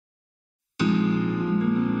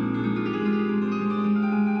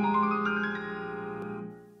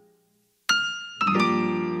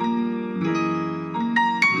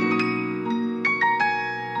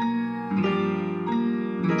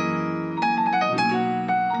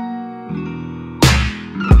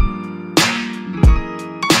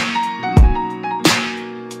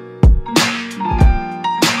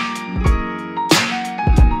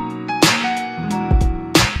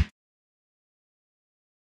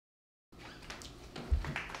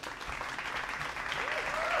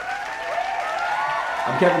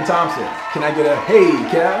Kevin Thompson. Can I get a hey,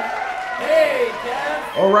 Kev? Hey,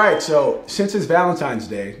 Kev! All right, so since it's Valentine's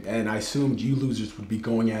Day, and I assumed you losers would be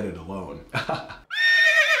going at it alone.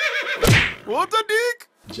 What the dick?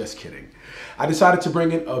 Just kidding. I decided to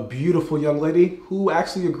bring in a beautiful young lady who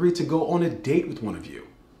actually agreed to go on a date with one of you.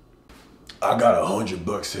 I got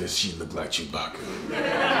 $100 says she looked like Chewbacca.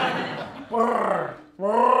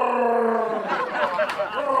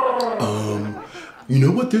 You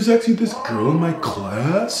know what? There's actually this girl in my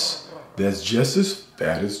class that's just as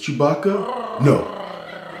fat as Chewbacca. No,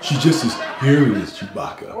 she's just as hairy as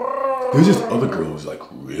Chewbacca. There's this other girl who's like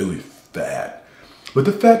really fat, but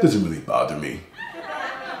the fat doesn't really bother me.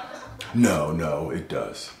 No, it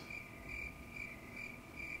does.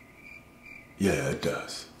 Yeah, it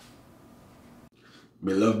does.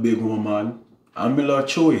 Me love big woman, and me love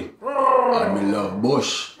Chewy, and me love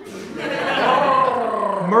Bush.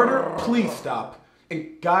 Murder, please stop.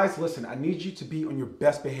 And guys, listen, I need you to be on your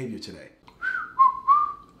best behavior today.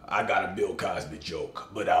 I got a Bill Cosby joke,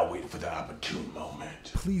 but I'll wait for the opportune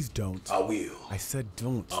moment. Please don't. I will. I said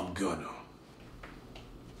don't. I'm gonna.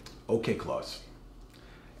 Okay, Claus.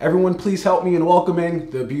 Everyone, please help me in welcoming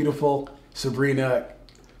the beautiful Sabrina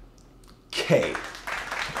K.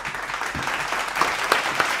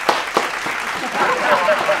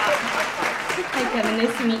 Hi, Kevin.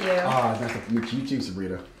 Nice to meet you. Nice to meet you too,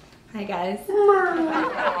 Sabrina. Hi, guys.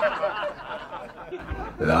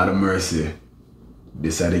 Lord of mercy.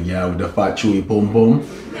 This are the girl with the fat chewy pum pum.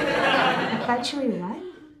 Fat chewy what?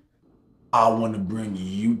 I want to bring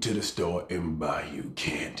you to the store and buy you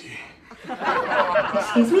candy.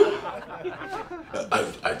 Excuse me?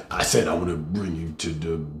 I said I want to bring you to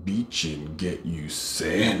the beach and get you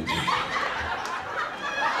sandy.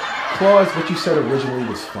 Claus, what you said originally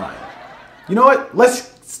was fine. You know what?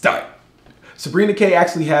 Let's start. Sabrina K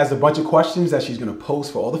actually has a bunch of questions that she's gonna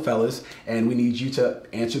pose for all the fellas, and we need you to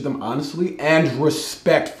answer them honestly and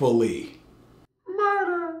respectfully.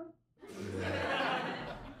 Murder.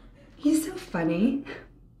 He's so funny.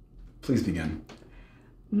 Please begin.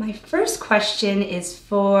 My first question is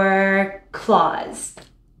for Claus.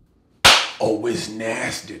 Oh, it's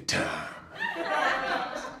nasty time.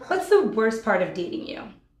 What's the worst part of dating you?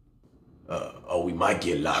 We might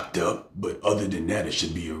get locked up, but other than that, it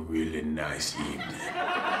should be a really nice evening.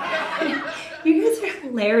 You guys are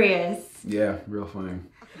hilarious. Yeah, real funny.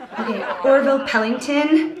 Okay, Orville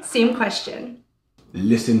Pellington, same question.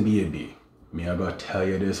 Listen, baby, me I gotta tell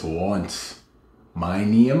you this once. My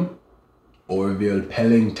name, Orville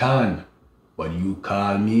Pellington, but you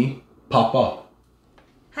call me Papa.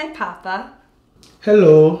 Hi, Papa.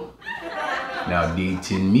 Hello. Now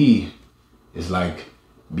dating me is like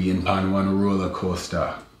being on one roller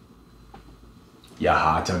coaster. Your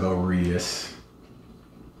heart a go race.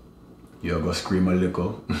 You go scream a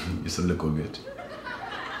little, just a little bit.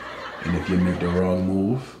 And if you make the wrong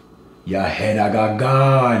move, your head a got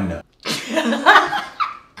gone.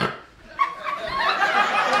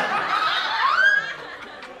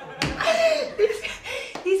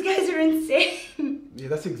 These guys are insane. Yeah,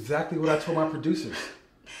 that's exactly what I told my producers.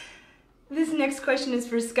 This next question is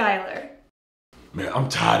for Skylar. Man, I'm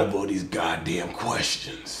tired of all these goddamn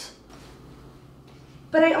questions.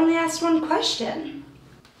 But I only asked one question.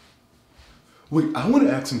 Wait, I want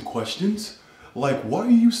to ask some questions. Like, why are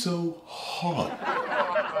you so hot?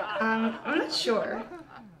 I'm not sure.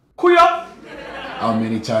 Kuya! How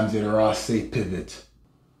many times did Ross say pivot?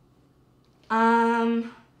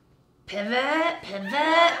 Pivot.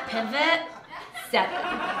 7.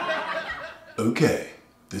 Okay,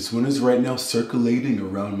 this one is right now circulating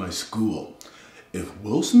around my school. If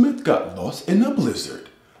Will Smith got lost in a blizzard,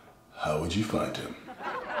 how would you find him?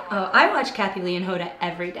 Oh, I watch Kathy Lee and Hoda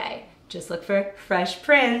every day. Just look for Fresh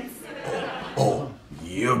Prince. Oh,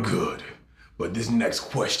 you're good. But this next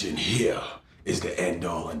question here is the end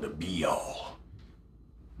all and the be all.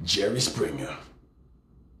 Jerry Springer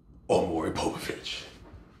or Maury Povich?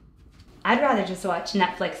 I'd rather just watch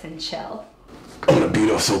Netflix and chill. I'm gonna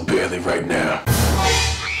beat off so badly right now.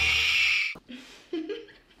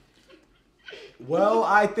 Well,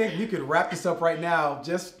 I think you could wrap this up right now.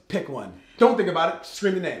 Just pick one. Don't think about it.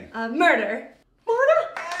 Scream the name. Murder. Murder?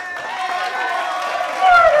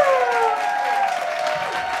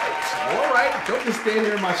 All right, don't just stand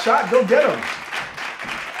here in my shot. Go get him.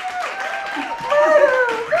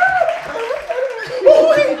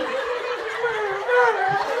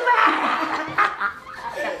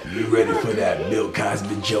 You ready for that Bill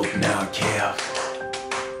Cosby joke now, Kev?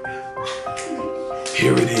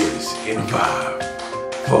 Here it is in 5,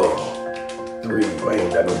 4, 3,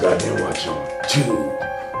 wait, got no goddamn watch on. 2,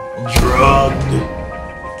 drugged.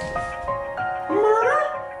 Murder?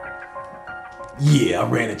 Yeah, I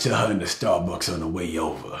ran into her in the Starbucks on the way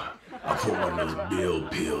over. I put one of those Bill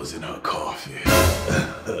pills in her coffee.